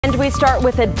And we start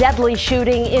with a deadly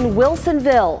shooting in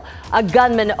Wilsonville. A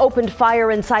gunman opened fire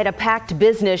inside a packed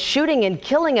business, shooting and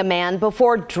killing a man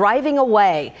before driving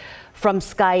away. From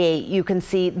Sky 8, you can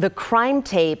see the crime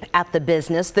tape at the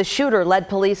business. The shooter led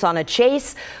police on a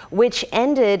chase, which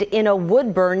ended in a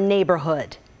Woodburn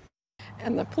neighborhood.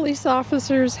 And the police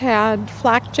officers had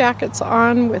flak jackets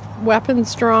on with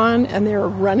weapons drawn, and they were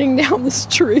running down the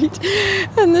street.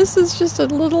 And this is just a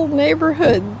little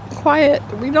neighborhood, quiet.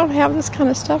 We don't have this kind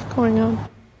of stuff going on.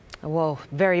 Whoa,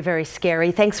 very, very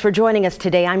scary. Thanks for joining us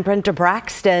today. I'm Brenda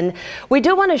Braxton. We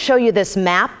do want to show you this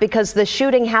map because the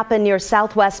shooting happened near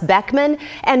Southwest Boeckman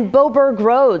and Boberg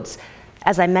roads.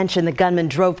 As I mentioned, the gunman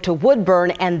drove to Woodburn,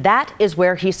 and that is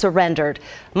where he surrendered.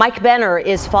 Mike Benner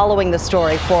is following the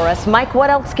story for us. Mike,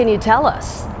 what else can you tell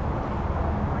us?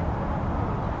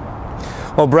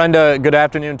 Well, Brenda, good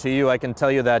afternoon to you. I can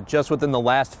tell you that just within the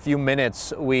last few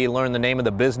minutes, we learned the name of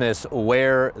the business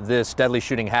where this deadly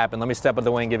shooting happened. Let me step out of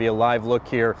the way and give you a live look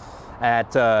here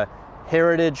at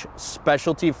Heritage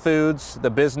Specialty Foods. The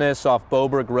business off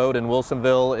Boberg Road in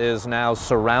Wilsonville is now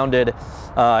surrounded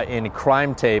in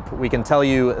crime tape. We can tell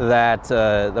you that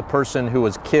the person who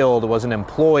was killed was an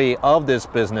employee of this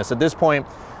business. At this point,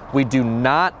 we do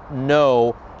not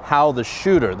know how the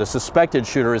shooter, the suspected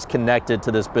shooter, is connected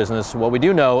to this business. What we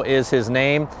do know is his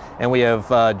name, and we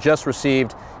have just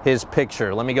received his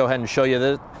picture. Let me go ahead and show you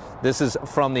this. This is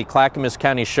from the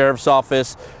Clackamas-County Sheriff's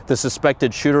Office. The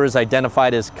suspected shooter is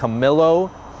identified as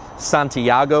Camilo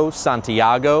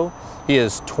Santiago. He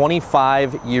is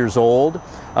 25 years old.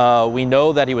 We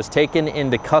know that he was taken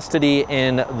into custody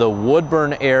in the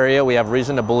Woodburn area. We have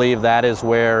reason to believe that is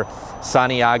where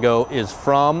Santiago is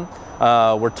from.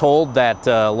 We're told that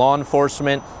law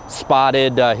enforcement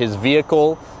spotted his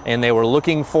vehicle and they were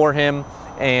looking for him,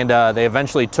 and they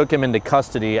eventually took him into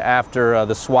custody after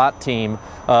the SWAT team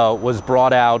was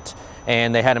brought out,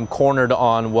 and they had him cornered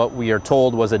on what we are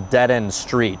told was a dead-end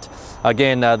street.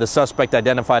 Again, the suspect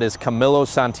identified as Camilo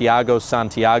Santiago,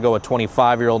 a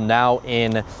 25-year-old, now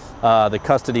in the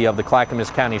custody of the Clackamas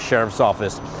County Sheriff's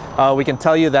Office. We can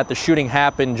tell you that the shooting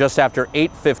happened just after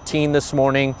 8:15 this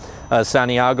morning.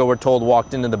 Santiago, we're told,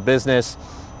 walked into the business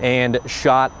and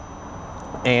shot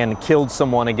and killed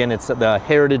someone. Again, it's the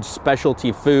Heritage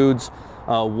Specialty Foods.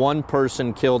 One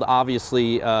person killed,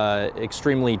 obviously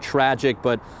extremely tragic,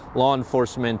 but law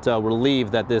enforcement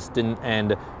relieved that this didn't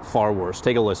end far worse.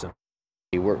 Take a listen.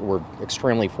 We're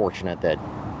extremely fortunate that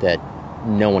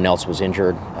no one else was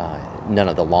injured. None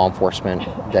of the law enforcement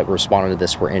that responded to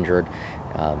this were injured.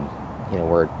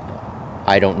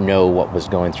 I don't know what was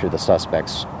going through the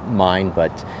suspect's mind,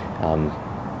 but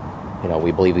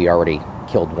we believe we already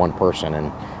killed one person,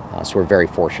 and so we're very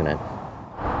fortunate.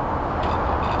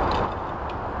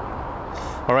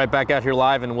 All right, back out here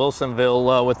live in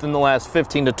Wilsonville. Within the last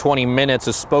 15 to 20 minutes,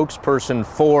 a spokesperson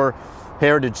for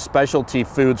Heritage Specialty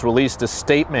Foods released a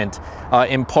statement.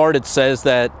 In part, it says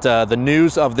that the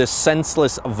news of this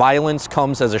senseless violence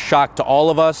comes as a shock to all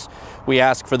of us. We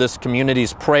ask for this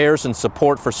community's prayers and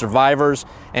support for survivors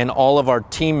and all of our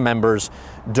team members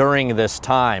during this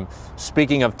time.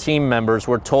 Speaking of team members,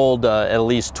 we're told at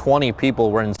least 20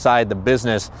 people were inside the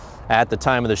business at the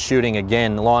time of the shooting.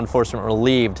 Again, law enforcement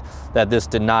relieved that this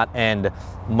did not end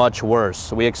much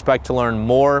worse. We expect to learn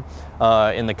more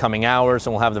in the coming hours,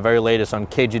 and we'll have the very latest on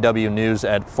KGW News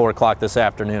at 4 o'clock this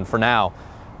afternoon. For now,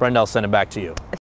 Brenda, I'll send it back to you.